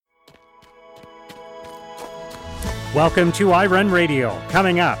Welcome to iRun Radio.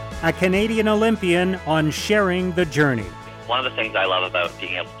 Coming up, a Canadian Olympian on sharing the journey. One of the things I love about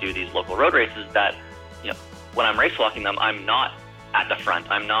being able to do these local road races is that, when I'm race walking them, I'm not at the front.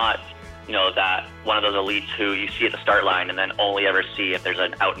 I'm not, that one of those elites who you see at the start line and then only ever see if there's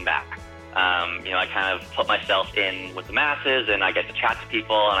an out and back. I kind of put myself in with the masses, and I get to chat to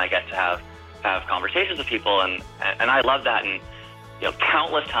people, and I get to have conversations with people, and I love that. And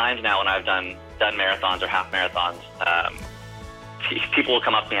countless times now when I've done marathons or half marathons, people will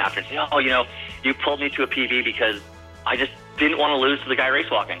come up to me after and say, "Oh, you pulled me to a PB because I just didn't want to lose to the guy race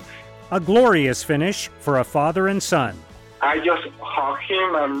walking." A glorious finish for a father and son. I just hug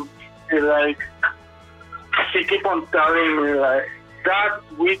him, and he keep on telling me "Dad,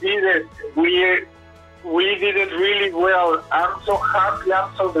 we did it. We did it really well. I'm so happy.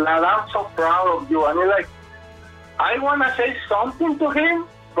 I'm so glad. I'm so proud of you." And I want to say something to him,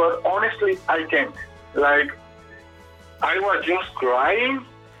 but honestly, I can't. I was just crying.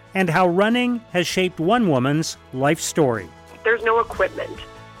 And how running has shaped one woman's life story. There's no equipment.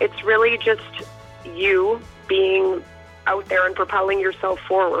 It's really just you being out there and propelling yourself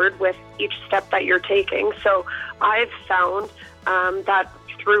forward with each step that you're taking. So I've found that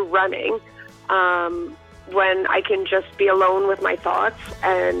through running, when I can just be alone with my thoughts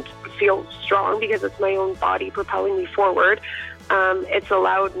and feel strong because it's my own body propelling me forward, it's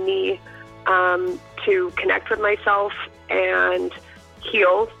allowed me to connect with myself and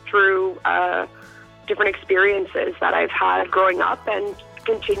heal through different experiences that I've had growing up and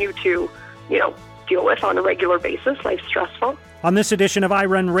continue to, deal with on a regular basis. Life's stressful. On this edition of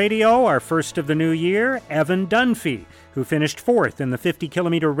iRun Radio, our first of the new year, Evan Dunphy, who finished fourth in the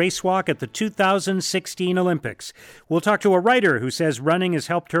 50-kilometer race walk at the 2016 Olympics. We'll talk to a writer who says running has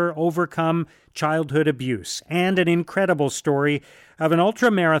helped her overcome childhood abuse, and an incredible story of an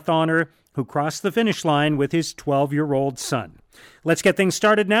ultramarathoner who crossed the finish line with his 12-year-old son. Let's get things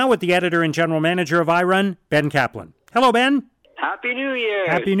started now with the editor and general manager of iRun, Ben Kaplan. Hello, Ben. Happy New Year.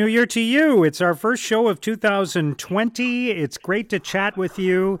 Happy New Year to you. It's our first show of 2020. It's great to chat with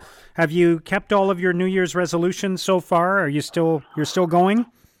you. Have you kept all of your New Year's resolutions so far? You're still going?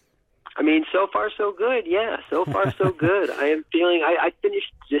 I mean, so far so good. Yeah, so far so good. I am feeling, I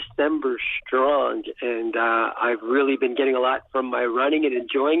finished December strong, and I've really been getting a lot from my running and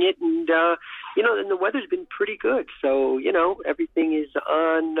enjoying it. And, and the weather's been pretty good. So, everything is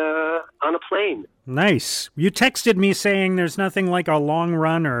on a plane. Nice. You texted me saying there's nothing like a long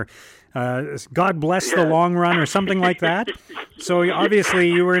run or God bless the long run or something like that. So obviously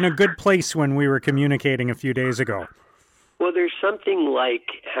you were in a good place when we were communicating a few days ago. Well, there's something like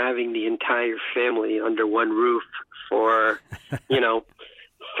having the entire family under one roof for,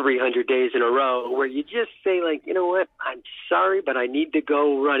 300 days in a row where you just say, you know what, I'm sorry, but I need to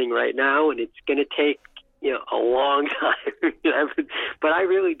go running right now, and it's going to take, a long time. But I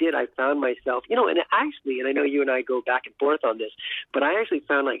really did. I found myself, and I know you and I go back and forth on this, but I actually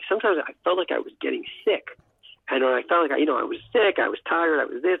found sometimes I felt like I was getting sick. And when I felt like, I was sick, I was tired, I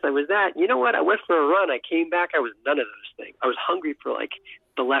was this, I was that. You know what? I went for a run. I came back. I was none of those things. I was hungry for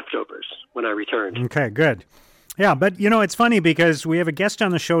the leftovers when I returned. Okay, good. Yeah, but it's funny because we have a guest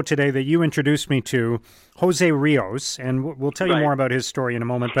on the show today that you introduced me to, Jose Rios, and we'll tell you more about his story in a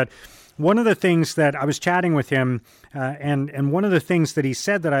moment. But one of the things that I was chatting with him, and one of the things that he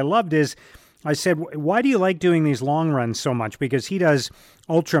said that I loved is, I said, why do you like doing these long runs so much? Because he does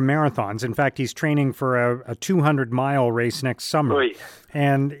ultra marathons. In fact, he's training for a 200-mile race next summer. Right.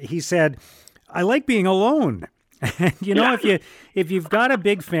 And he said, I like being alone. And, if you've got a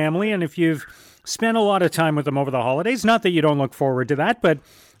big family and if you've spent a lot of time with them over the holidays, not that you don't look forward to that, but,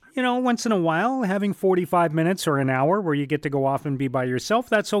 once in a while, having 45 minutes or an hour where you get to go off and be by yourself,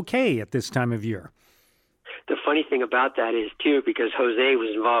 that's okay at this time of year. The funny thing about that is, too, because Jose was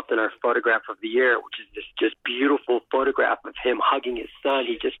involved in our photograph of the year, which is this just beautiful photograph of him hugging his son.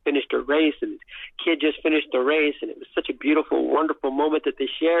 He just finished a race, and his kid just finished the race, and it was such a beautiful, wonderful moment that they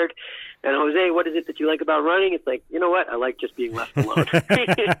shared. And Jose, what is it that you like about running? It's like, you know what? I like just being left alone.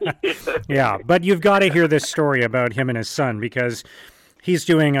 Yeah, but you've got to hear this story about him and his son, because he's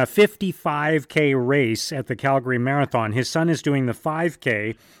doing a 55K race at the Calgary Marathon. His son is doing the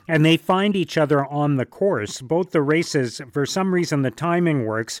 5K, and they find each other on the course. Both the races, for some reason, the timing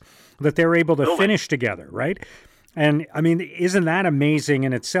works, that they're able to finish together, right? And, I mean, isn't that amazing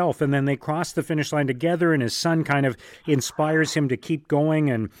in itself? And then they cross the finish line together, and his son kind of inspires him to keep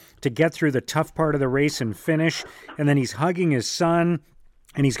going and to get through the tough part of the race and finish. And then he's hugging his son,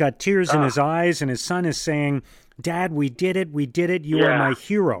 and he's got tears in his eyes, and his son is saying, Dad, we did it. You are my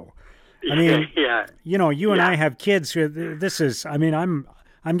hero. I mean, you and I have kids. This is,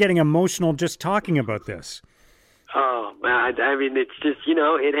 I'm getting emotional just talking about this. Oh, man, I mean, it's just,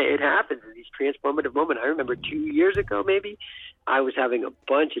 it happens in these transformative moments. I remember 2 years ago, maybe, I was having a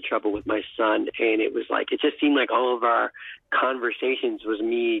bunch of trouble with my son, and it was like, it just seemed like all of our conversations was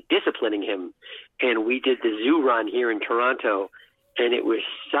me disciplining him. And we did the zoo run here in Toronto, and it was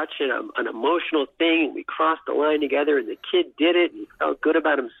such an emotional thing. We crossed the line together, and the kid did it, and he felt good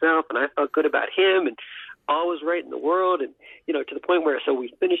about himself, and I felt good about him, and all was right in the world. And, to the point where, so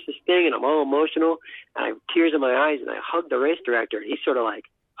we finished this thing, and I'm all emotional, and I have tears in my eyes, and I hugged the race director, and he's sort of like,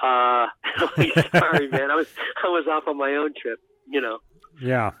 sorry, man, I was off on my own trip,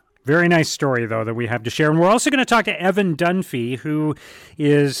 Yeah. Very nice story, though, that we have to share. And we're also going to talk to Evan Dunphy, who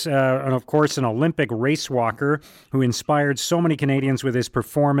is, of course, an Olympic race walker who inspired so many Canadians with his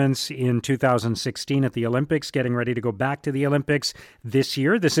performance in 2016 at the Olympics, getting ready to go back to the Olympics this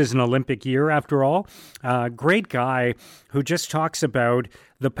year. This is an Olympic year, after all. Great guy who just talks about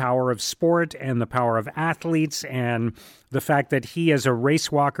the power of sport and the power of athletes and the fact that he as a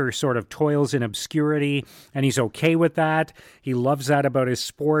race walker sort of toils in obscurity and he's okay with that. He loves that about his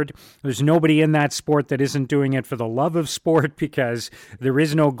sport. There's nobody in that sport that isn't doing it for the love of sport because there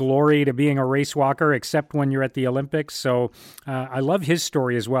is no glory to being a race walker except when you're at the Olympics. So I love his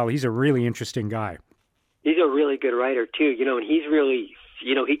story as well. He's a really interesting guy. He's a really good writer too, and he's really,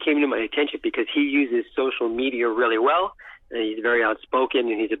 he came to my attention because he uses social media really well. And he's very outspoken,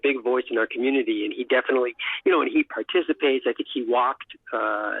 and he's a big voice in our community. And he definitely, and he participates. I think he walked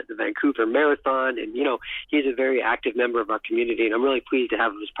the Vancouver Marathon, and, he's a very active member of our community. And I'm really pleased to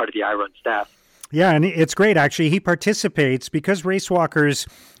have him as part of the iRun staff. Yeah, and it's great, actually. He participates because race walkers,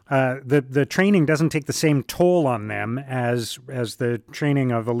 the training doesn't take the same toll on them as the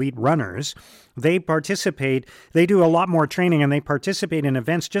training of elite runners. They participate, they do a lot more training, and they participate in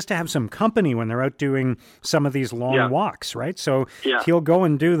events just to have some company when they're out doing some of these long walks, right? So he'll go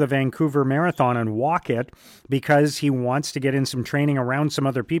and do the Vancouver Marathon and walk it because he wants to get in some training around some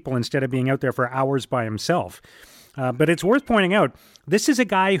other people instead of being out there for hours by himself. But it's worth pointing out, this is a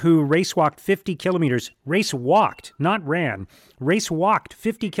guy who race walked 50 kilometers, race walked, not ran, race walked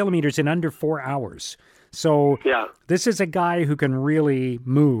 50 kilometers in under 4 hours. So this is a guy who can really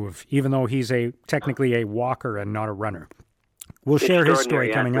move, even though he's technically a walker and not a runner. We'll share his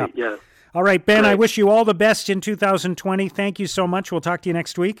story coming up. Yeah. All right, Ben, I wish you all the best in 2020. Thank you so much. We'll talk to you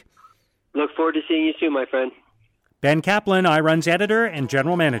next week. Look forward to seeing you soon, my friend. Ben Kaplan, iRun's editor and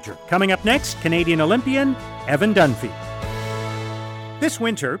general manager. Coming up next, Canadian Olympian Evan Dunphy. This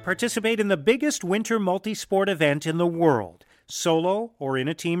winter, participate in the biggest winter multi-sport event in the world, solo or in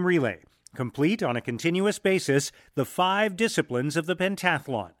a team relay. Complete on a continuous basis the 5 disciplines of the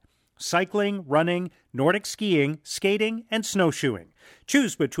pentathlon: cycling, running, Nordic skiing, skating, and snowshoeing.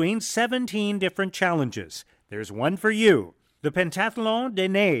 Choose between 17 different challenges. There's one for you. The Pentathlon des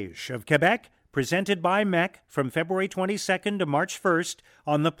Neiges of Quebec, presented by MEC from February 22nd to March 1st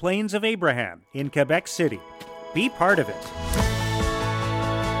on the Plains of Abraham in Quebec City. Be part of it.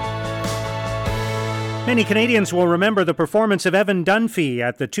 Many Canadians will remember the performance of Evan Dunphy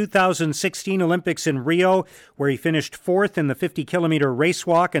at the 2016 Olympics in Rio, where he finished 4th in the 50-kilometer race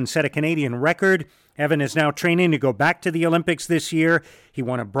walk and set a Canadian record. Evan is now training to go back to the Olympics this year. He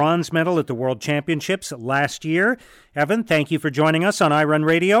won a bronze medal at the World Championships last year. Evan, thank you for joining us on iRun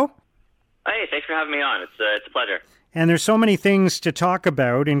Radio. Hey, thanks for having me on. It's a pleasure. And there's so many things to talk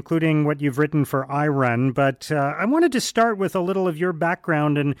about, including what you've written for iRun, but I wanted to start with a little of your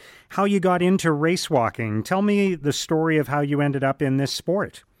background and how you got into race walking. Tell me the story of how you ended up in this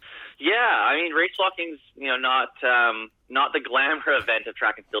sport. Yeah, I mean, race walking's not the glamour event of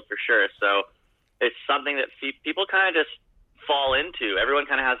track and field for sure. So it's something that people kind of just fall into. Everyone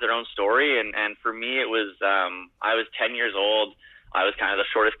kind of has their own story, and for me, it was I was 10 years old. I was kind of the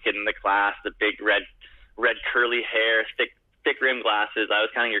shortest kid in the class, the big red curly hair, thick rimmed glasses. I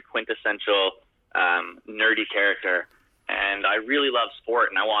was kind of your quintessential nerdy character, and I really loved sport,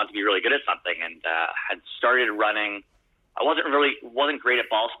 and I wanted to be really good at something, and had started running. I wasn't great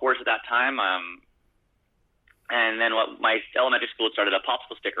at ball sports at that time, and then my elementary school started a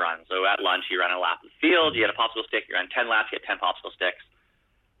popsicle stick run. So at lunch, you ran a lap of the field, you had a popsicle stick, you ran 10 laps, you had 10 popsicle sticks.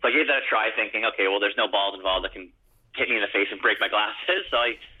 So I gave that a try, thinking, okay, well, there's no balls involved that can hit me in the face and break my glasses. So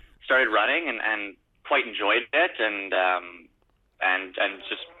I started running and quite enjoyed it, and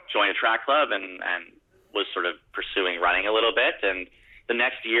just joined a track club and was sort of pursuing running a little bit. And the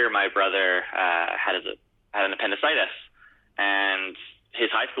next year, my brother had an appendicitis, and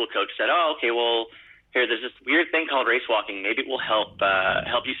his high school coach said, "Oh, okay, well, here, there's this weird thing called race walking. Maybe it will help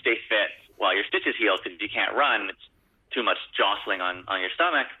you stay fit while your stitches heal, because if you can't run, it's too much jostling on your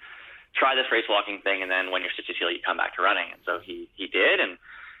stomach. Try this race walking thing, and then when your stitches heal, you come back to running." And so he did, and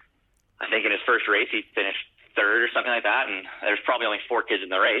I think in his first race, he finished third or something like that, and there's probably only 4 kids in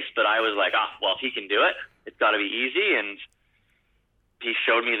the race, but I was like, well, if he can do it, it's got to be easy. And he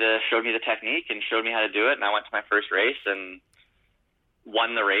showed me the technique and showed me how to do it, and I went to my first race and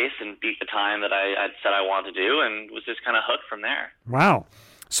won the race and beat the time that I had said I wanted to do, and was just kind of hooked from there. Wow.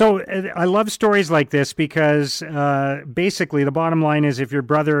 So I love stories like this because basically the bottom line is if your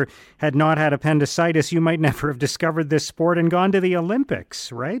brother had not had appendicitis, you might never have discovered this sport and gone to the Olympics,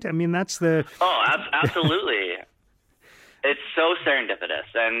 right? I mean, that's the... Oh, absolutely. It's so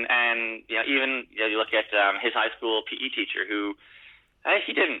serendipitous. And even you look at his high school PE teacher who,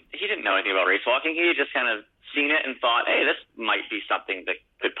 he didn't know anything about race walking. He had just kind of seen it and thought, hey, this might be something that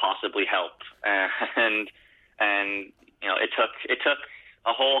could possibly help. And it took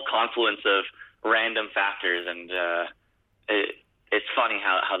a whole confluence of random factors, and it's funny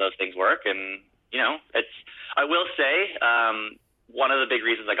how those things work. And I will say one of the big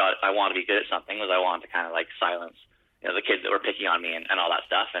reasons I wanted to be good at something was I wanted to kind of like silence the kids that were picking on me and all that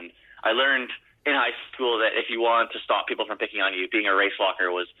stuff. And I learned in high school that if you wanted to stop people from picking on you, being a race walker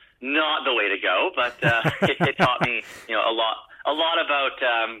was not the way to go. But it taught me a lot about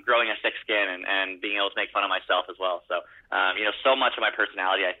growing a thick skin and being able to make fun of myself as well. So so much of my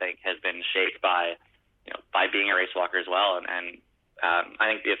personality, I think, has been shaped by being a race walker as well. And I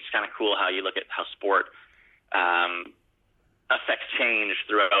think it's kind of cool how you look at how sport affects change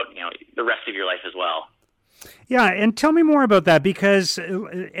throughout the rest of your life as well. Yeah, and tell me more about that, because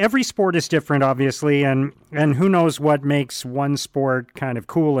every sport is different, obviously, and who knows what makes one sport kind of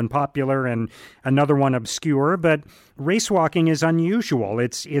cool and popular and another one obscure, but race walking is unusual.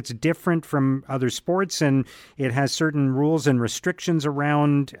 It's different from other sports, and it has certain rules and restrictions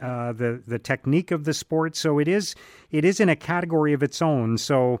around the technique of the sport, so it is in a category of its own.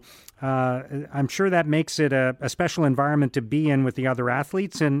 So I'm sure that makes it a special environment to be in with the other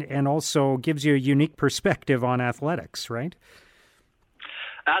athletes, and also gives you a unique perspective on athletics, right?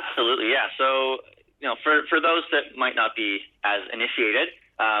 Absolutely, yeah. So, for those that might not be as initiated,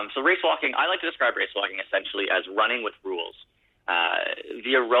 so race walking, I like to describe race walking essentially as running with rules.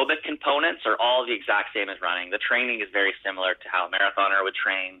 The aerobic components are all the exact same as running. The training is very similar to how a marathoner would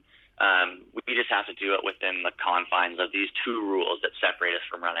train. We just have to do it within the confines of these 2 rules that separate us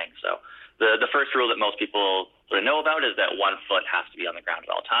from running. So the first rule that most people sort of know about is that one foot has to be on the ground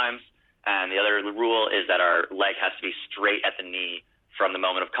at all times. And the other rule is that our leg has to be straight at the knee from the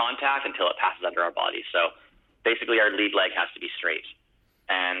moment of contact until it passes under our body. So basically our lead leg has to be straight.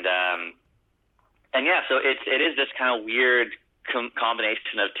 And yeah, so it is this kind of weird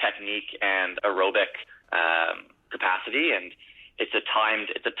combination of technique and aerobic capacity, and it's a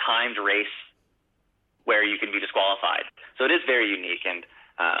timed race where you can be disqualified. So it is very unique. And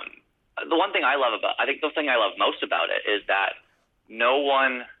the thing I love most about it is that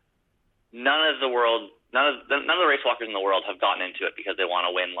none of the race walkers in the world have gotten into it because they want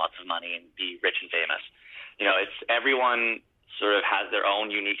to win lots of money and be rich and famous. It's everyone sort of has their own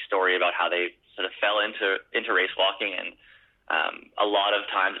unique story about how they sort of fell into race walking, and a lot of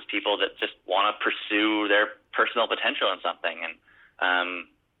times it's people that just want to pursue their personal potential in something, and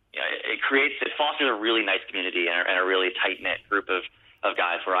it fosters a really nice community and a really tight knit group of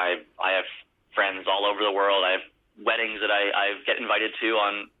guys where I have friends all over the world. I have weddings that I get invited to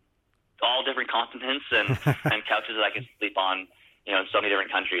on all different continents and couches that I can sleep on, in so many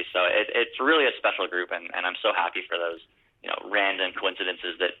different countries. So it's really a special group, and I'm so happy for those, random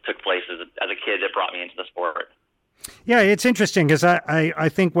coincidences that took place as a kid that brought me into the sport. Yeah, it's interesting because I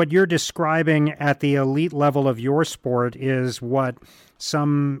think what you're describing at the elite level of your sport is what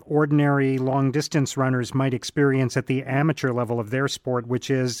some ordinary long-distance runners might experience at the amateur level of their sport, which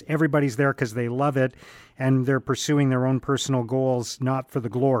is everybody's there because they love it, and they're pursuing their own personal goals, not for the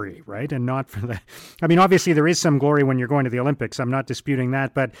glory, right? And not for the... I mean, obviously, there is some glory when you're going to the Olympics. I'm not disputing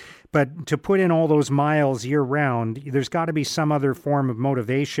that, but to put in all those miles year-round, there's got to be some other form of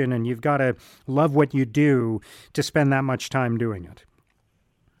motivation, and you've got to love what you do to spend that much time doing it.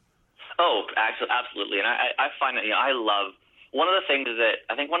 Oh, absolutely. And I find that, I love... One of the things that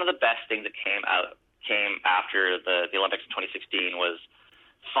I think one of the best things that came after the Olympics in 2016 was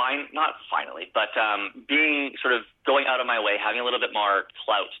being sort of going out of my way, having a little bit more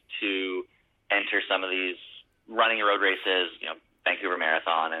clout to enter some of these running road races, Vancouver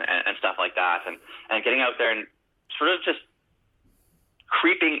Marathon and stuff like that, and getting out there and sort of just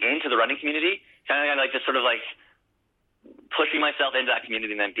creeping into the running community, kind of like just sort of like pushing myself into that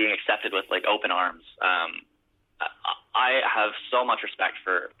community and then being accepted with like open arms. I have so much respect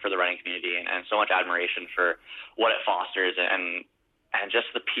for the running community and so much admiration for what it fosters and just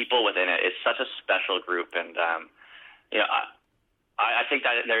the people within it. It's such a special group, and I think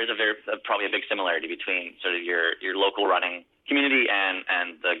that there is probably a big similarity between sort of your local running community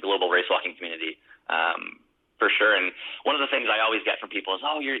and the global race walking community, for sure. And one of the things I always get from people is,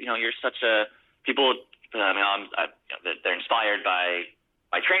 you're such a people. They're inspired by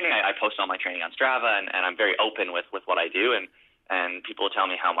my training. I post all my training on Strava, and I'm very open with what I do, and people tell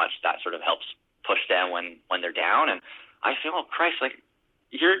me how much that sort of helps push them when they're down. And I feel, oh Christ, like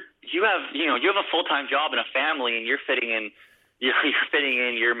you have a full-time job and a family, and you're fitting in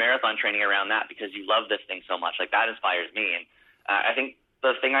your marathon training around that because you love this thing so much. Like, that inspires me. And I think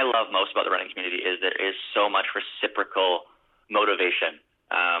the thing I love most about the running community is there is so much reciprocal motivation,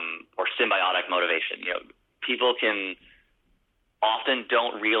 or symbiotic motivation. People can often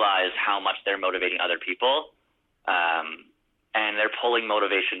don't realize how much they're motivating other people, and they're pulling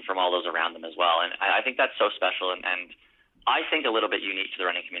motivation from all those around them as well. And I think that's so special, and I think a little bit unique to the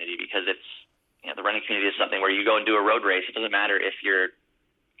running community, because it's, the running community is something where you go and do a road race. It doesn't matter if you're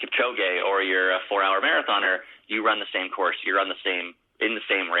Kipchoge or you're a 4-hour marathoner, you run the same course, you run in the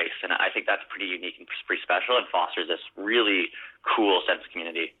same race. And I think that's pretty unique and pretty special, and fosters this really cool sense of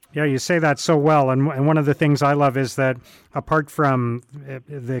community. Yeah, you say that so well. And one of the things I love is that apart from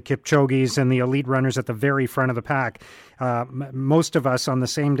the Kipchoges and the elite runners at the very front of the pack, most of us on the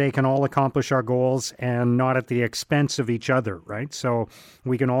same day can all accomplish our goals, and not at the expense of each other, right? So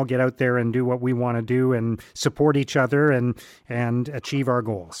we can all get out there and do what we want to do and support each other and achieve our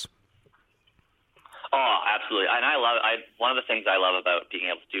goals. Oh, absolutely. And one of the things I love about being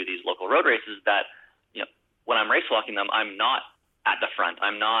able to do these local road races is that, when I'm race walking them, I'm not at the front.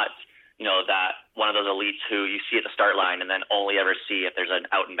 I'm not, that one of those elites who you see at the start line and then only ever see if there's an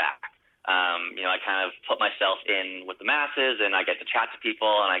out and back. I kind of put myself in with the masses, and I get to chat to people,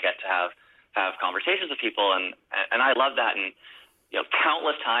 and I get to have conversations with people, and I love that. And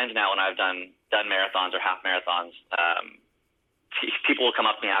countless times now when I've done marathons or half marathons, people will come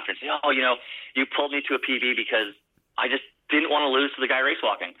up to me after and say, "Oh, you pulled me to a PB because I just didn't want to lose to the guy race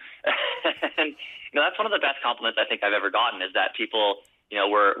walking." And that's one of the best compliments I think I've ever gotten, is that people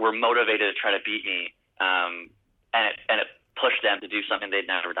were motivated to try to beat me, and it pushed them to do something they'd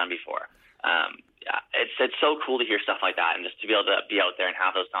never done before. It's so cool to hear stuff like that, and just to be able to be out there and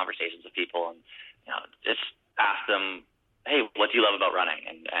have those conversations with people, and just ask them, "Hey, what do you love about running?"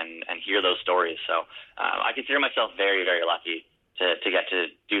 and hear those stories. So I consider myself very, very lucky to get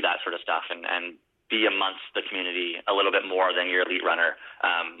to do that sort of stuff and be amongst the community a little bit more than your elite runner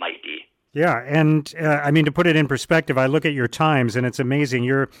might be. Yeah, and to put it in perspective, I look at your times, and it's amazing.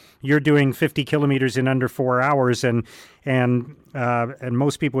 You're doing 50 kilometers in under 4 hours, and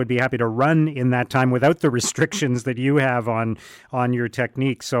most people would be happy to run in that time without the restrictions that you have on your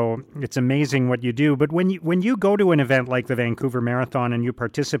technique. So it's amazing what you do. But when you go to an event like the Vancouver Marathon and you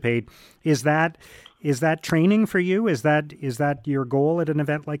participate, is that training for you? Is that your goal at an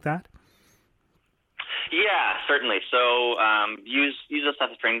event like that? Yeah, certainly. So use this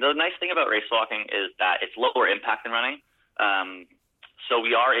stuff as training. The nice thing about race walking is that it's lower impact than running. So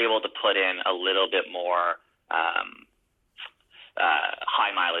we are able to put in a little bit more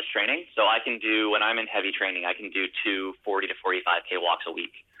high mileage training. So I can do, when I'm in heavy training, I can do 2 40 to 45K walks a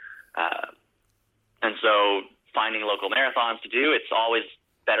week. And so finding local marathons to do, it's always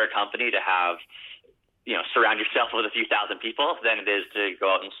better company to have, surround yourself with a few thousand people than it is to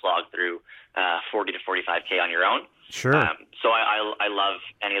go out and slog through 40 to 45K on your own. Sure. So I love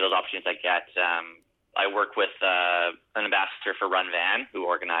any of those opportunities I get. I work with an ambassador for Run Van, who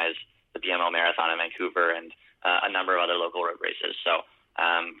organized the BMO Marathon in Vancouver and a number of other local road races. So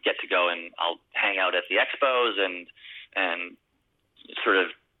get to go, and I'll hang out at the expos and sort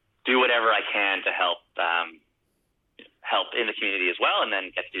of do whatever I can to help in the community as well, and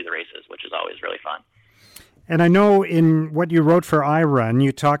then get to do the races, which is always really fun. And I know in what you wrote for iRun,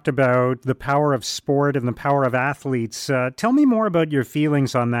 you talked about the power of sport and the power of athletes. Tell me more about your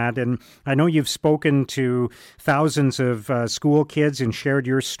feelings on that. And I know you've spoken to thousands of school kids and shared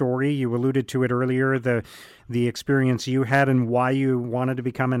your story. You alluded to it earlier, the experience you had and why you wanted to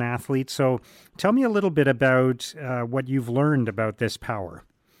become an athlete. So tell me a little bit about what you've learned about this power.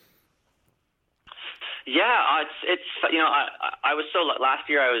 Yeah, it's I was last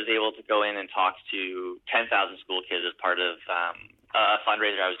year I was able to go in and talk to 10,000 school kids as part of a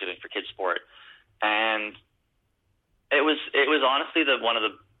fundraiser I was doing for Kids Sport, and it was honestly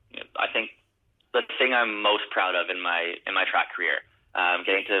I think the thing I'm most proud of in my track career,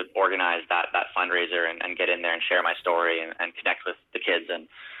 getting to organize that fundraiser and get in there and share my story and connect with the kids. And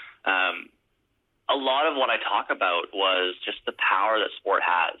a lot of what I talk about was just the power that sport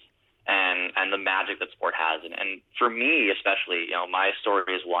has. And the magic that sport has. And for me, especially, my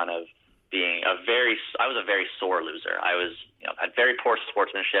story is one of I was a very sore loser. I was, had very poor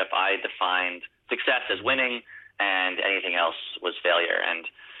sportsmanship. I defined success as winning, and anything else was failure. And,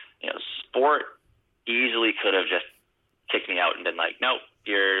 sport easily could have just kicked me out and been like, no,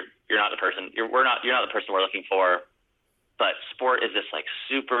 you're not the person. You're not the person we're looking for. But sport is this like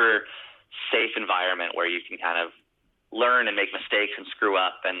super safe environment where you can kind of learn and make mistakes and screw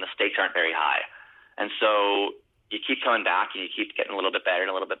up, and the stakes aren't very high. And so you keep coming back and you keep getting a little bit better and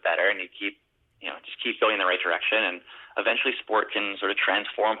a little bit better, and you keep, just keep going in the right direction. And eventually sport can sort of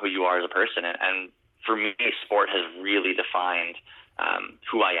transform who you are as a person. And for me, sport has really defined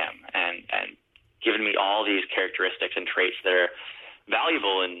who I am and given me all these characteristics and traits that are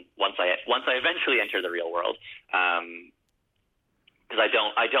valuable. And once I eventually enter the real world, because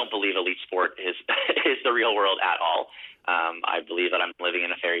I don't believe elite sport is is the real world at all. I believe that I'm living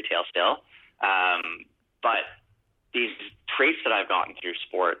in a fairy tale still. But these traits that I've gotten through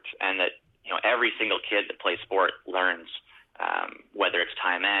sport, and that every single kid that plays sport learns, whether it's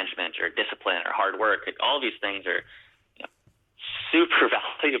time management or discipline or hard work, all these things are super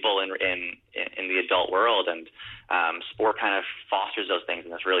valuable in the adult world, and sport kind of fosters those things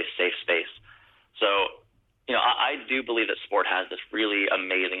in this really safe space. So I do believe that sport has this really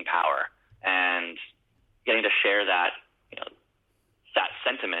amazing power, and getting to share that that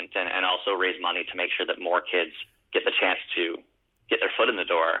sentiment and also raise money to make sure that more kids get the chance to get their foot in the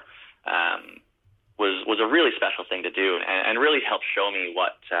door was a really special thing to do, and really helped show me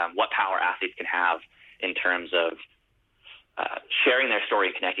what power athletes can have in terms of sharing their story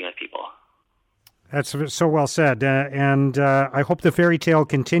and connecting with people. That's so well said, and I hope the fairy tale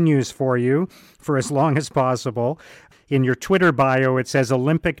continues for you for as long as possible. In your Twitter bio, it says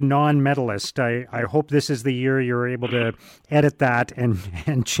Olympic non-medalist. I hope this is the year you're able to edit that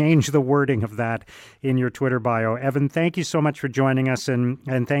and change the wording of that in your Twitter bio. Evan, thank you so much for joining us,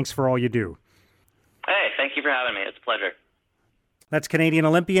 and thanks for all you do. Hey, thank you for having me. It's a pleasure. That's Canadian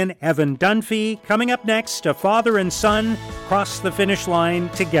Olympian Evan Dunphy. Coming up next, a father and son cross the finish line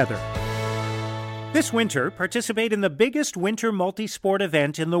together. This winter, participate in the biggest winter multi-sport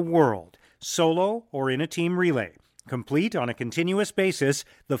event in the world, solo or in a team relay. Complete on a continuous basis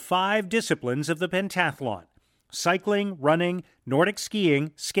the 5 disciplines of the pentathlon: cycling, running, Nordic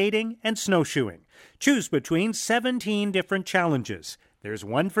skiing, skating, and snowshoeing. Choose between 17 different challenges. There's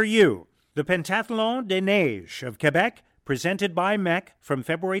one for you. The Pentathlon des Neiges of Quebec, presented by MEC from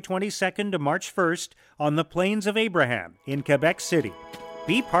February 22nd to March 1st on the Plains of Abraham in Quebec City.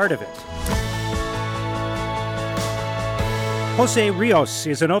 Be part of it. Jose Rios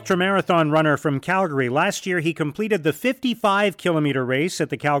is an ultramarathon runner from Calgary. Last year, he completed the 55-kilometer race at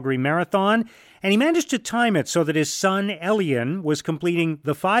the Calgary Marathon, and he managed to time it so that his son, Elian, was completing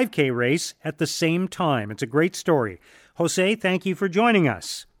the 5K race at the same time. It's a great story. Jose, thank you for joining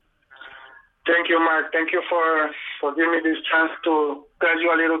us. Thank you, Mark. Thank you for giving me this chance to tell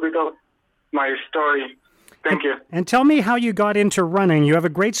you a little bit of my story. Thank you. And tell me how you got into running. You have a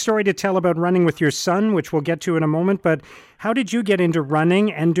great story to tell about running with your son, which we'll get to in a moment, but how did you get into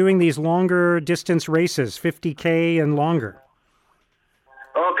running and doing these longer distance races, 50K and longer?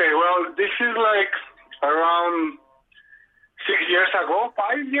 Okay, well, this is like around 5 years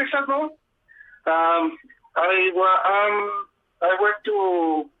ago. I went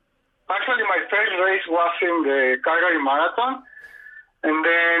to, actually my first race was in the Calgary Marathon, and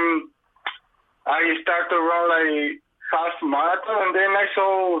then I started to run like half marathon, and then I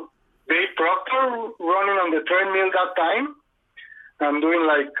saw Dave Proctor running on the treadmill that time. I'm doing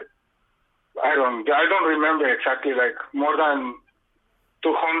like, I don't remember exactly, like more than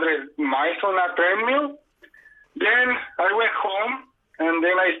 200 miles on a treadmill. Then I went home, and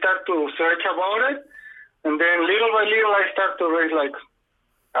then I started to search about it, and then little by little I started to race like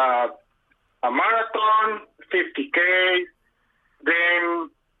a marathon, 50K, then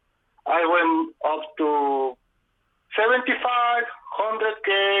I went up to 75,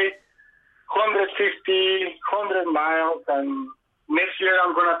 100K, 150, 100 miles, and next year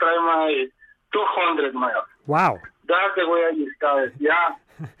I'm going to try my 200 miles. Wow. That's the way I started, yeah.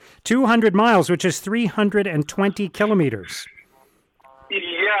 200 miles, which is 320 kilometers. Yeah,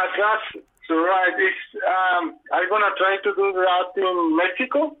 that's right. It's, I'm going to try to do that in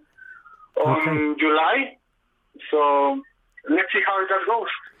Mexico on July. So let's see how that goes.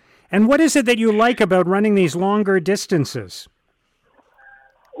 And what is it that you like about running these longer distances?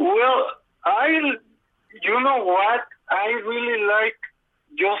 Well, you know what? I really like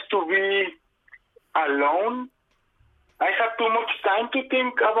just to be alone. I have too much time to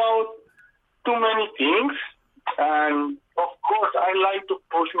think about too many things. And of course, I like to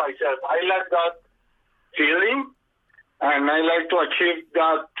push myself. I like that feeling. And I like to achieve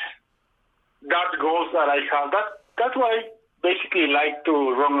that that goals that I have. That's why I basically like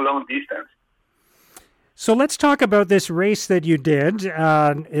to run long distance. So let's talk about this race that you did.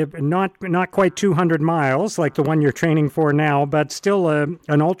 Not quite 200 miles like the one you're training for now, but still an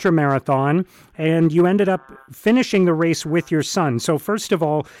ultra marathon. And you ended up finishing the race with your son. So first of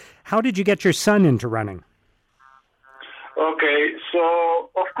all, how did you get your son into running? Okay, so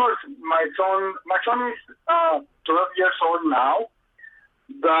of course my son is 12 years old now,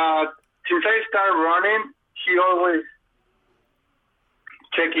 but since I started running, he always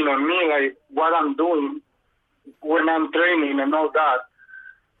checking on me, like what I'm doing when I'm training and all that.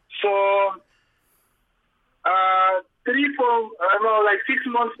 So, 6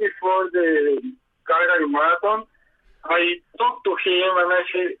 months before the Calgary Marathon, I talked to him and I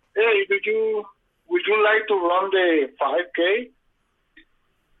said, "Hey, would you like to run the 5K?"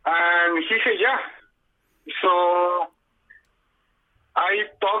 And he said, "Yeah." So I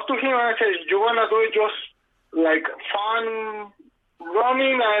talked to him and I said, "You wanna do it just like fun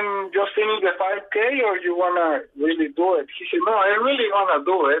running and just finish the 5K, or you wanna really do it?" He said, "No, I really wanna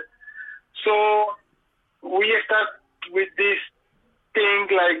do it." So we start with this thing,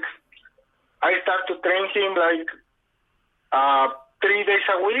 like I start to train him like 3 days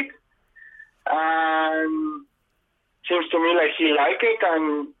a week, and seems to me like he like it.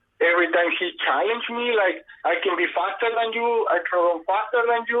 And every time he challenged me, like I can be faster than you, I can run faster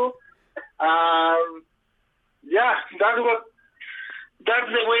than you, and yeah, that's the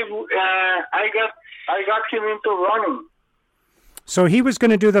way I got him into running. So he was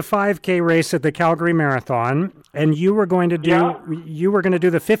going to do the 5K race at the Calgary Marathon, and you were going to do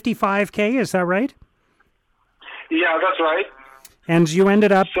the 55K. Is that right? Yeah, that's right. And you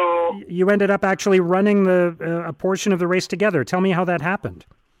ended up actually running a portion of the race together. Tell me how that happened.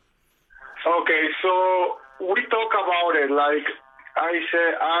 Okay, so we talk about it. Like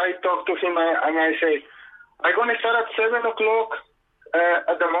I talked to him and I say, I'm gonna start at 7:00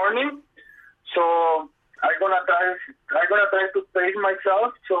 at the morning. So I'm gonna try to pace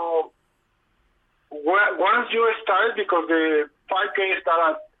myself. So once you start, because the 5K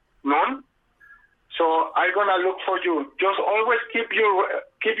start at noon, so I'm gonna look for you. Just always keep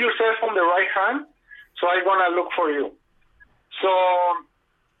yourself on the right hand. So I'm gonna look for you. So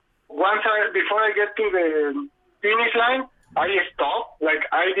before I get to the finish line, I stop. Like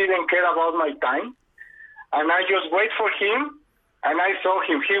I didn't care about my time, and I just wait for him. And I saw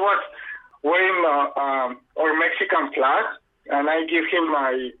him. He was wearing our Mexican flag, and I give him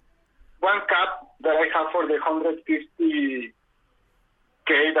my one cap that I have for the 150K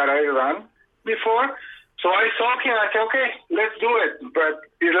that I ran before. So I saw him. I said, "Okay, let's do it." But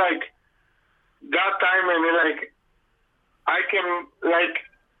it's like that time, and like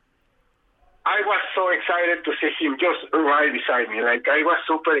I was so excited to see him just right beside me. Like I was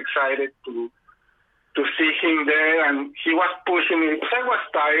super excited to see him there, and he was pushing me. Because I was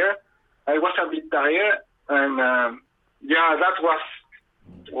tired. I was a bit tired, and that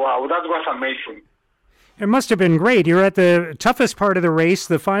was amazing. It must have been great. You're at the toughest part of the race,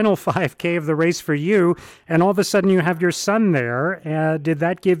 the final 5K of the race for you, and all of a sudden you have your son there. Did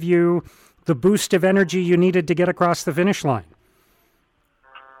that give you the boost of energy you needed to get across the finish line?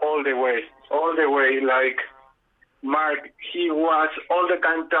 All the way. Like, Mark, he was all the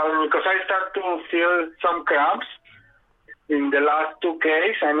time telling me, because I started to feel some cramps in the last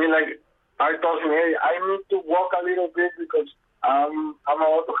 2Ks. I mean, like, I told him, "Hey, I need to walk a little bit because I'm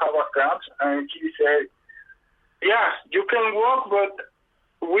about to have a cramps." And he said, "Yeah, you can walk, but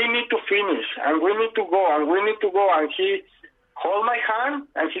we need to finish, and we need to go, and we need to go." And he hold my hand,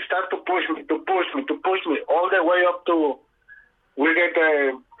 and he started to push me all the way up to we get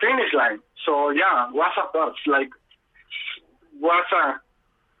the finish line. So yeah,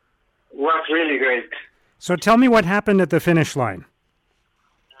 was really great. So tell me what happened at the finish line.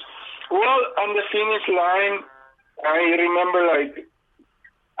 Well, on the finish line, I remember like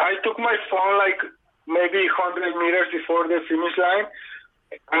I took my phone like maybe 100 meters before the finish line,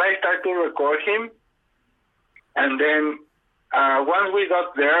 and I started to record him. And then once we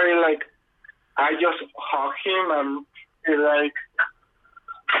got there, like I just hugged him, and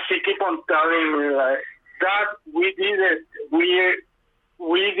he kept on telling me like, "Dad, we did it.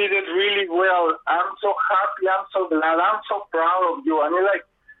 We did it really well. I'm so happy. I'm so glad. I'm so proud of you." And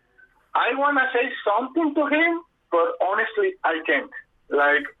I want to say something to him, but honestly, I can't.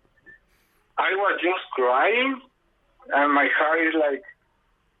 Like, I was just crying, and my heart is like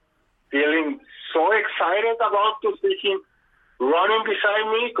feeling so excited about to see him running beside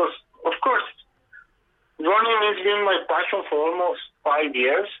me, because, of course, running has been my passion for almost 5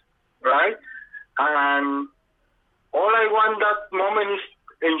 years, right? And all I want that moment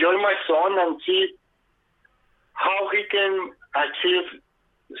enjoy my son and see how he can achieve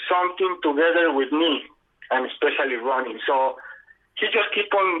something together with me, and especially running. So he just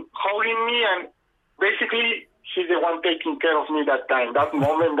keep on holding me, and basically he's the one taking care of me that time, that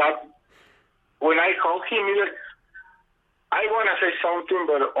moment, that when I hug him, he's like, I want to say something,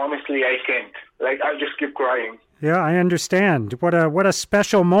 but honestly, I can't. Like, I just keep crying. Yeah, I understand. What a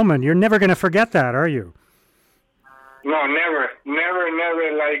special moment. You're never going to forget that, are you? No, never.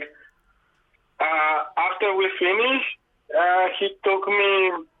 Like, after we finished, he took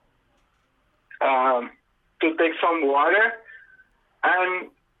me to take some water, and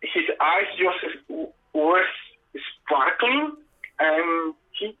his eyes just were sparkling, and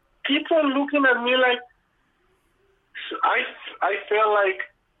he keeps on looking at me like, I felt like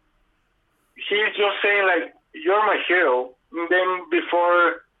he's just saying like, you're my hero. And then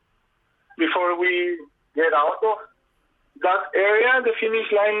before we get out of that area, the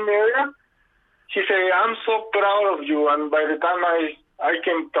finish line area, he said, I'm so proud of you. And by the time I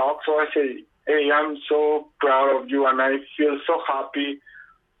can talk, so I say, hey, I'm so proud of you, and I feel so happy.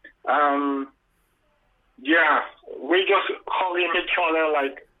 Yeah, we just hugging each other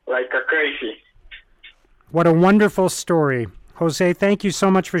like a crazy. What a wonderful story. Jose, thank you so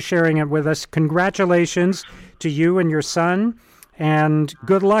much for sharing it with us. Congratulations to you and your son, and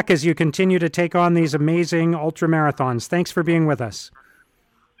good luck as you continue to take on these amazing ultramarathons. Thanks for being with us.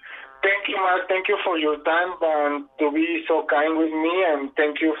 Thank you, Mark. Thank you for your time and to be so kind with me, and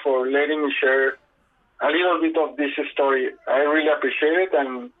thank you for letting me share a little bit of this story. I really appreciate it,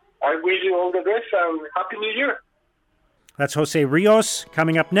 and I wish you all the best, and Happy New Year. That's Jose Rios.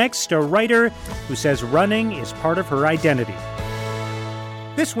 Coming up next, a writer who says running is part of her identity.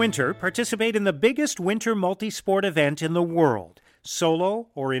 This winter, participate in the biggest winter multi-sport event in the world, solo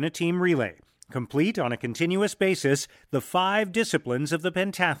or in a team relay. Complete on a continuous basis the 5 disciplines of the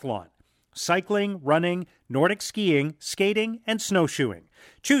pentathlon: cycling, running, Nordic skiing, skating, and snowshoeing.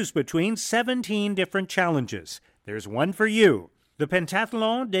 Choose between 17 different challenges. There's one for you. The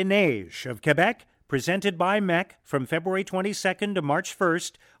Pentathlon des Neiges of Quebec, presented by MEC from February 22nd to March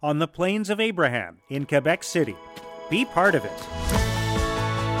 1st on the Plains of Abraham in Quebec City. Be part of it.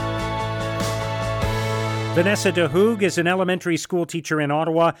 Vanessa DeHoog is an elementary school teacher in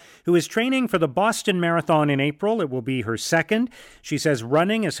Ottawa who is training for the Boston Marathon in April. It will be her second. She says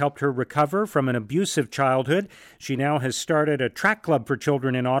running has helped her recover from an abusive childhood. She now has started a track club for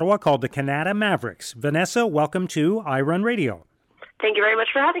children in Ottawa called the Canada Mavericks. Vanessa, welcome to iRun Radio. Thank you very much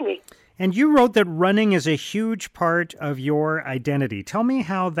for having me. And you wrote that running is a huge part of your identity. Tell me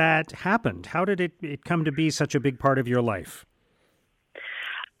how that happened. How did it come to be such a big part of your life?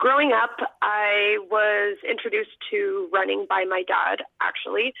 Growing up, I was introduced to running by my dad,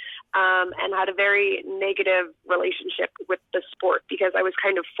 actually, and had a very negative relationship with the sport because I was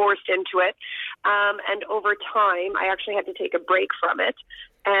kind of forced into it. And over time, I actually had to take a break from it,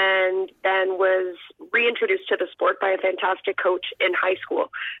 and then was reintroduced to the sport by a fantastic coach in high school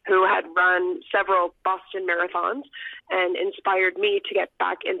who had run several Boston marathons and inspired me to get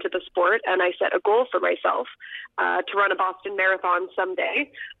back into the sport. And I set a goal for myself to run a Boston Marathon someday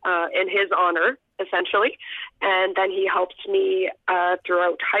in his honor, essentially. And then he helped me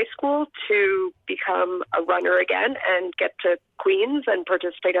throughout high school to become a runner again and get to Queens and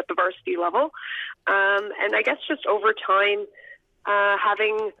participate at the varsity level. And I guess just over time,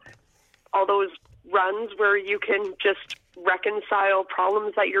 having all those runs where you can just reconcile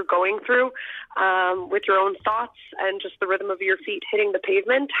problems that you're going through with your own thoughts and just the rhythm of your feet hitting the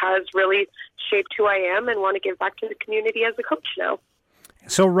pavement has really shaped who I am and want to give back to the community as a coach now.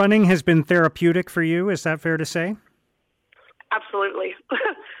 So running has been therapeutic for you, is that fair to say? Absolutely.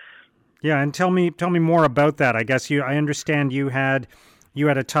 Yeah, and tell me more about that. I guess I understand you had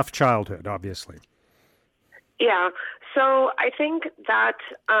a tough childhood, obviously. Yeah. So I think that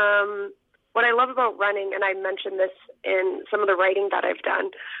what I love about running, and I mentioned this in some of the writing that I've done,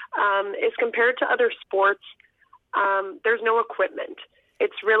 is compared to other sports, there's no equipment.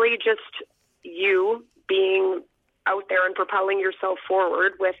 It's really just you being out there and propelling yourself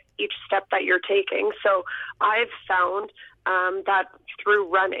forward with each step that you're taking. So I've found that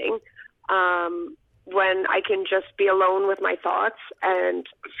through running, when I can just be alone with my thoughts and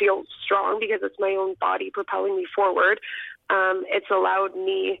feel strong because it's my own body propelling me forward, it's allowed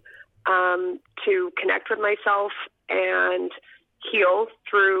me to connect with myself and heal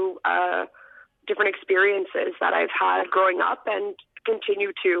through different experiences that I've had growing up and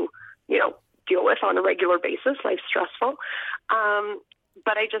continue to, deal with on a regular basis. Life's stressful.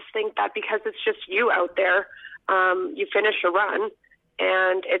 But I just think that because it's just you out there, you finish a run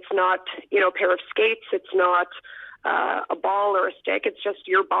and it's not, a pair of skates. It's not a ball or a stick. It's just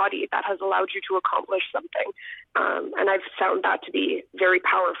your body that has allowed you to accomplish something. And I've found that to be very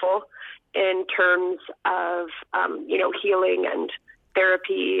powerful in terms of, healing and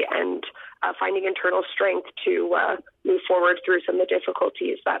therapy and finding internal strength to move forward through some of the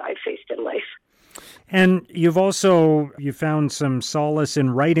difficulties that I've faced in life. And you found some solace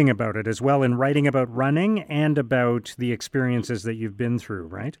in writing about it as well, in writing about running and about the experiences that you've been through,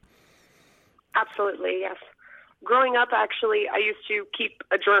 right? Absolutely, yes. Growing up, actually, I used to keep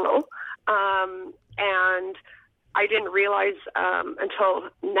a journal, and I didn't realize until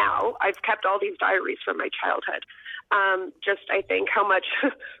now, I've kept all these diaries from my childhood. I think how much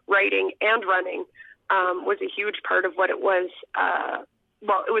writing and running was a huge part of what it was.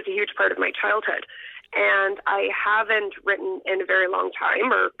 It was a huge part of my childhood. And I haven't written in a very long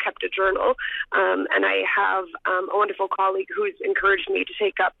time or kept a journal. And I have a wonderful colleague who's encouraged me to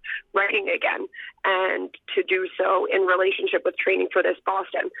take up writing again and to do so in relationship with training for this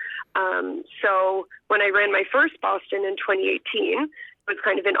Boston. So when I ran my first Boston in 2018, it was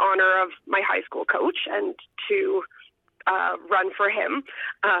kind of in honor of my high school coach and to run for him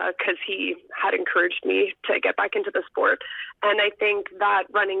because he had encouraged me to get back into the sport. And I think that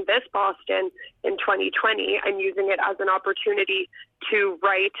running this Boston in 2020, I'm using it as an opportunity to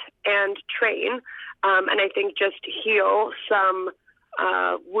write and train. And I think just heal some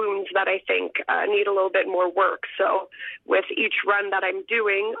wounds that I think need a little bit more work. So with each run that I'm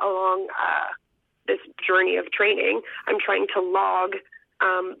doing along this journey of training, I'm trying to log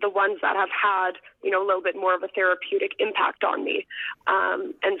the ones that have had, a little bit more of a therapeutic impact on me.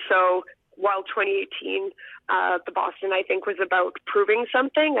 And so while 2018, the Boston, I think, was about proving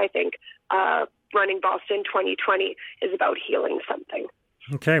something, I think running Boston 2020 is about healing something.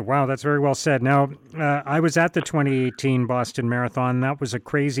 Okay, wow, that's very well said. Now, I was at the 2018 Boston Marathon. That was a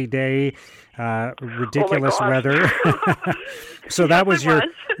crazy day, ridiculous weather. So that was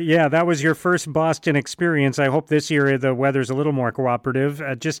that was your first Boston experience. I hope this year the weather's a little more cooperative.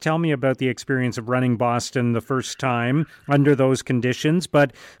 Just tell me about the experience of running Boston the first time under those conditions,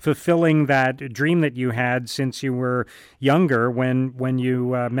 but fulfilling that dream that you had since you were younger when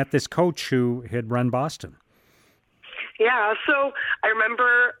you met this coach who had run Boston. Yeah, so I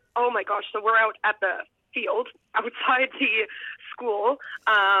remember, so we're out at the field outside the school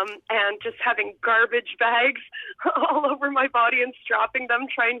and just having garbage bags all over my body and strapping them,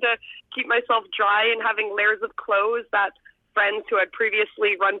 trying to keep myself dry and having layers of clothes that friends who had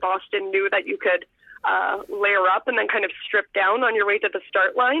previously run Boston knew that you could layer up and then kind of strip down on your way to the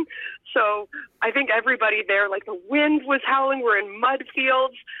start line. So I think everybody there, like the wind was howling, we're in mud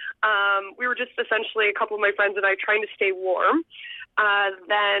fields. We were just essentially, a couple of my friends and I, trying to stay warm.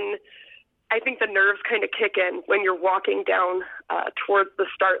 Then I think the nerves kind of kick in when you're walking down towards the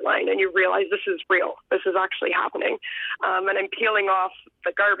start line and you realize this is real. This is actually happening. And I'm peeling off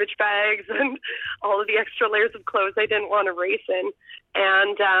the garbage bags and all of the extra layers of clothes I didn't want to race in.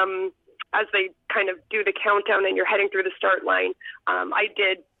 And as they kind of do the countdown and you're heading through the start line, I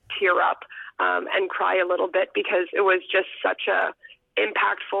did tear up and cry a little bit because it was just such a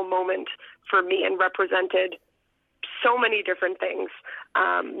impactful moment for me and represented so many different things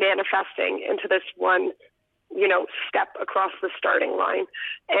manifesting into this one, step across the starting line.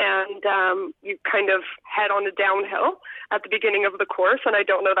 And you kind of head on a downhill at the beginning of the course, and I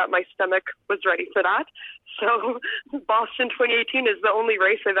don't know that my stomach was ready for that. So Boston 2018 is the only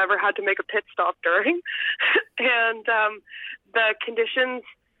race I've ever had to make a pit stop during. And the conditions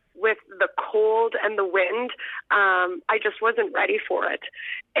with the cold and the wind, I just wasn't ready for it.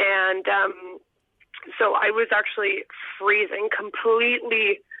 And so I was actually freezing,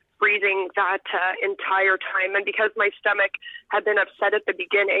 completely freezing that entire time. And because my stomach had been upset at the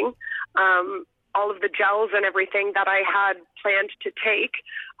beginning, all of the gels and everything that I had planned to take,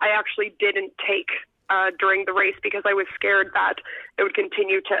 I actually didn't take during the race because I was scared that it would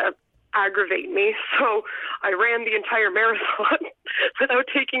continue to aggravate me. So I ran the entire marathon without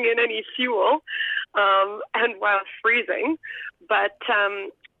taking in any fuel and while freezing. But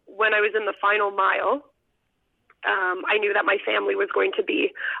when I was in the final mile, I knew that my family was going to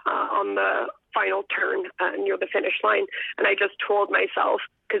be on the final turn near the finish line. And I just told myself,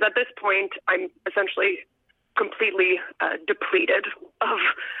 because at this point, I'm essentially completely depleted of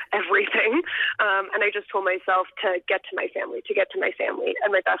everything. And I just told myself to get to my family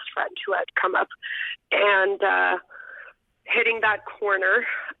and my best friend who had come up. And hitting that corner,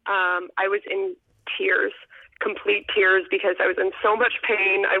 I was in tears, complete tears, because I was in so much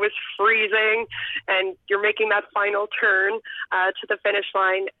pain. I was freezing, and you're making that final turn to the finish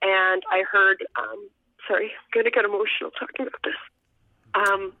line. And I heard, sorry, I'm going to get emotional talking about this.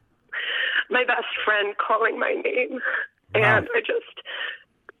 my best friend calling my name. Wow. And I just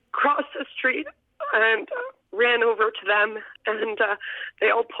crossed the street and ran over to them, and they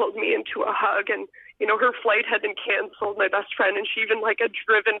all pulled me into a hug. And, you know, her flight had been canceled, my best friend, and she even, like, had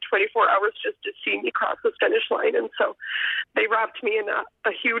driven 24 hours just to see me cross the finish line. And so they wrapped me in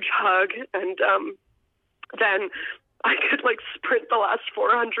a huge hug, and then I could, like, sprint the last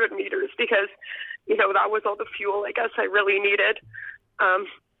 400 meters because, you know, that was all the fuel I guess I really needed.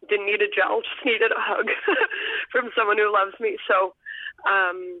 Didn't need a gel, just needed a hug from someone who loves me. So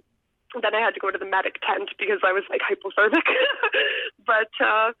then I had to go to the medic tent because I was, like, hypothermic. But,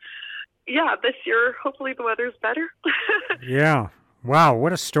 yeah, this year, hopefully the weather's better. Yeah. Wow,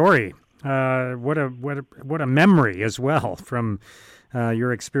 what a story. What a memory as well from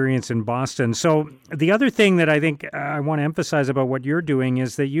your experience in Boston. So the other thing that I think I want to emphasize about what you're doing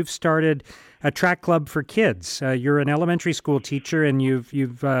is that you've started a track club for kids. You're an elementary school teacher, and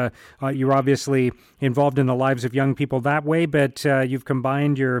you're obviously involved in the lives of young people that way, but you've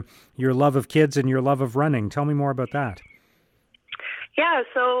combined your love of kids and your love of running. Tell me more about that. Yeah,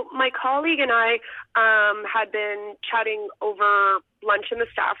 so my colleague and I had been chatting over lunch in the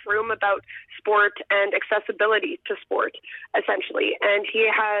staff room about sport and accessibility to sport, essentially. And he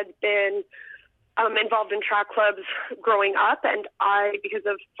had been involved in track clubs growing up, and I, because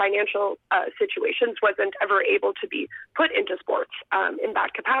of financial situations, wasn't ever able to be put into sports in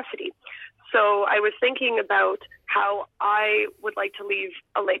that capacity. So I was thinking about how I would like to leave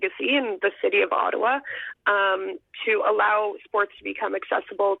a legacy in the city of Ottawa to allow sports to become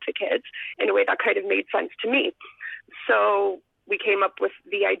accessible to kids in a way that kind of made sense to me. So we came up with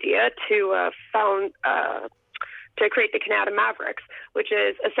the idea to create the Canada Mavericks, which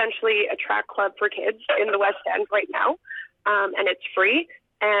is essentially a track club for kids in the West End right now, and it's free.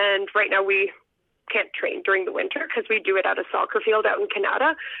 And right now we can't train during the winter because we do it at a soccer field out in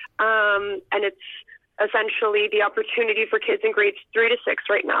Canada. And it's essentially the opportunity for kids in grades 3 to 6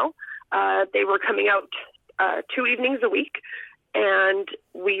 right now. They were coming out 2 evenings a week, and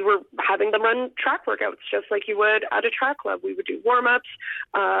we were having them run track workouts just like you would at a track club. We would do warm-ups,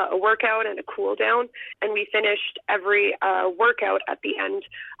 a workout, and a cool-down, and we finished every workout at the end.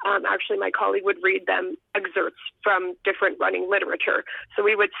 Actually, my colleague would read them excerpts from different running literature. So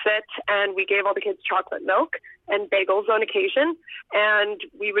we would sit, and we gave all the kids chocolate milk and bagels on occasion, and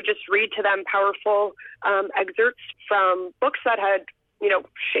we would just read to them powerful excerpts from books that had, you know,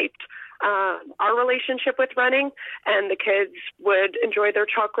 shaped our relationship with running, and the kids would enjoy their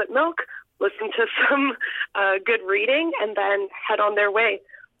chocolate milk, listen to some good reading, and then head on their way.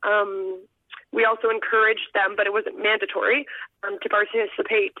 We also encouraged them, but it wasn't mandatory, to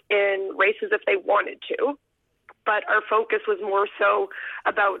participate in races if they wanted to. But our focus was more so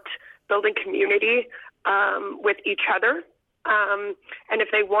about building community with each other. And if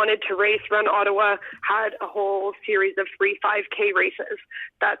they wanted to race, Run Ottawa had a whole series of free 5K races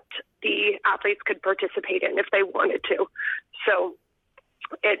that the athletes could participate in if they wanted to. So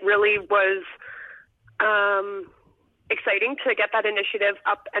it really was exciting to get that initiative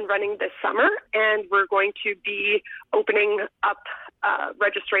up and running this summer. And we're going to be opening up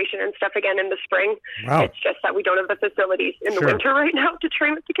registration and stuff again in the spring. Wow. It's just that we don't have the facilities in the winter right now to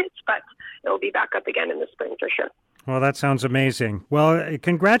train with the kids, but it'll be back up again in the spring for sure. Well, that sounds amazing. Well,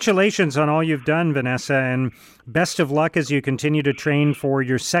 congratulations on all you've done, Vanessa, and best of luck as you continue to train for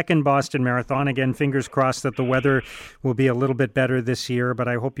your second Boston Marathon. Again, fingers crossed that the weather will be a little bit better this year, but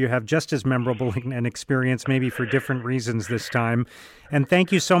I hope you have just as memorable an experience, maybe for different reasons this time. And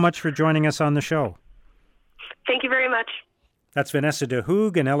thank you so much for joining us on the show. Thank you very much. That's Vanessa de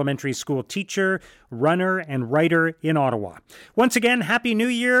Hoog, an elementary school teacher, runner, and writer in Ottawa. Once again, Happy New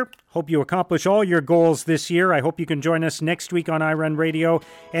Year. Hope you accomplish all your goals this year. I hope you can join us next week on iRun Radio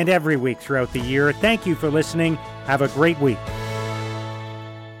and every week throughout the year. Thank you for listening. Have a great week.